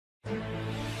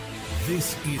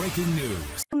This is breaking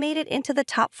news. Made it into the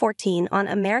top 14 on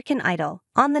American Idol.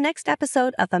 On the next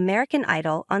episode of American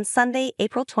Idol on Sunday,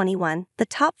 April 21, the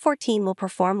top 14 will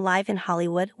perform live in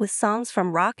Hollywood with songs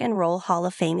from Rock and Roll Hall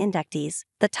of Fame inductees.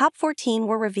 The top 14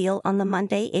 were revealed on the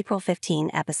Monday, April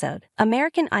 15 episode.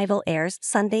 American Idol airs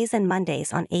Sundays and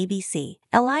Mondays on ABC.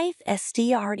 Live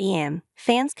STRDM.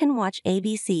 Fans can watch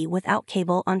ABC without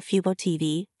cable on Fubo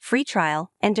TV, free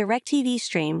trial, and DirecTV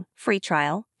Stream, free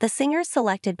trial. The singers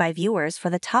selected by viewers for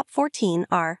the top 14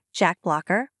 are Jack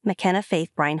Blocker, McKenna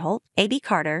Faith Breinholt, A.B.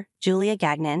 Carter, Julia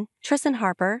Gagnon, Tristan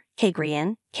Harper, Kay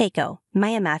Grian, Keiko,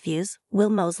 Maya Matthews,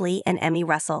 Will Mosley, and Emmy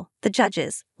Russell. The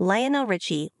judges, Lionel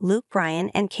Richie, Luke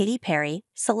Bryan, and Katy Perry,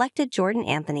 selected Jordan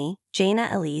Anthony,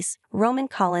 Jayna Elise, Roman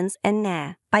Collins, and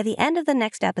Nah. By the end of the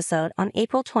next episode on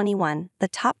April 21, the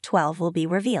top 12 will be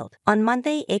revealed. On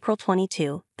Monday, April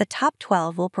 22, the top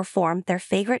 12 will perform their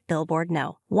favorite Billboard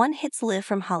No. 1 hits live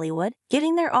from Hollywood,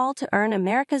 giving their all to earn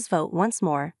America's vote once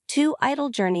more. 2 Idol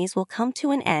journeys will come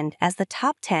to an end as the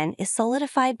top 10 is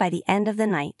solidified by the end of the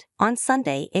night. On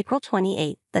Sunday, April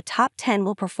 28, the top 10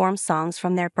 will perform songs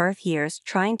from their birth years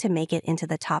trying to make it into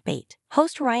the top 8.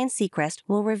 Host Ryan Seacrest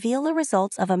will reveal the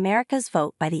results of America's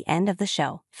vote by the end of the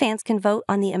show. Fans can vote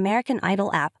on the American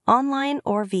Idol app, online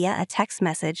or via a text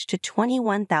message to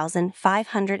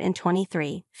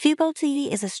 21,523. Fubo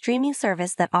TV is a streaming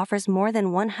service that offers more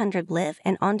than 100 live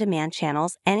and on-demand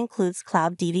channels and includes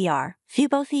cloud DVR.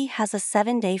 Fubo TV has a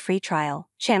 7-day free trial.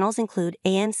 Channels include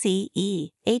AMC,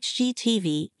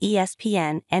 HGTV,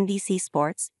 ESPN, NBC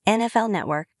Sports, NFL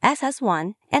Network,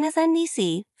 SS1,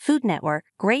 NSNBC, Food Network,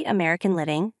 Great American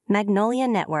Living, Magnolia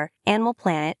Network, Animal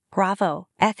Planet, Bravo,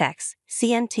 FX,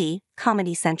 CMT,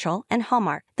 Comedy Central, and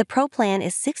Hallmark. The Pro plan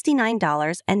is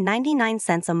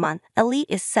 $69.99 a month, Elite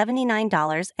is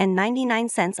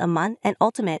 $79.99 a month, and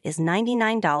Ultimate is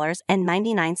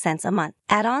 $99.99 a month.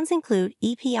 Add-ons include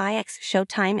EPIX,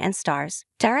 Showtime, and Stars.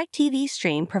 DirecTV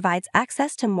Stream provides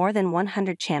access to more than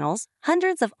 100 channels,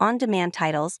 hundreds of on-demand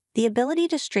titles, the ability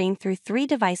to stream through 3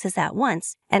 devices at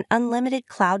once, and unlimited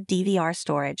cloud DVR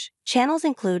storage. Channels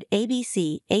include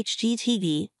ABC,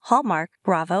 HGTV, Hallmark,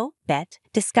 Bravo, BET,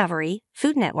 Discovery,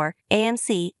 Food Network,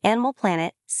 AMC, Animal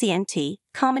Planet, CMT,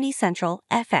 Comedy Central,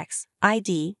 FX,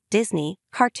 ID, Disney,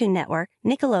 Cartoon Network,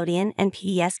 Nickelodeon, and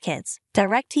PBS Kids.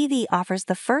 DirecTV offers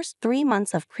the first 3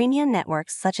 months of premium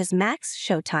networks such as Max,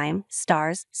 Showtime,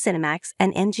 Stars, Cinemax,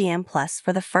 and MGM Plus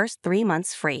for the first 3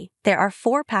 months free. There are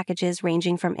 4 packages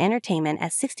ranging from entertainment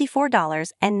at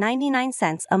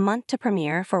 $64.99 a month to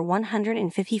premiere for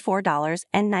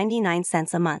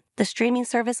 $154.99 a month. The streaming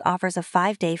service offers a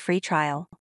 5-day free trial.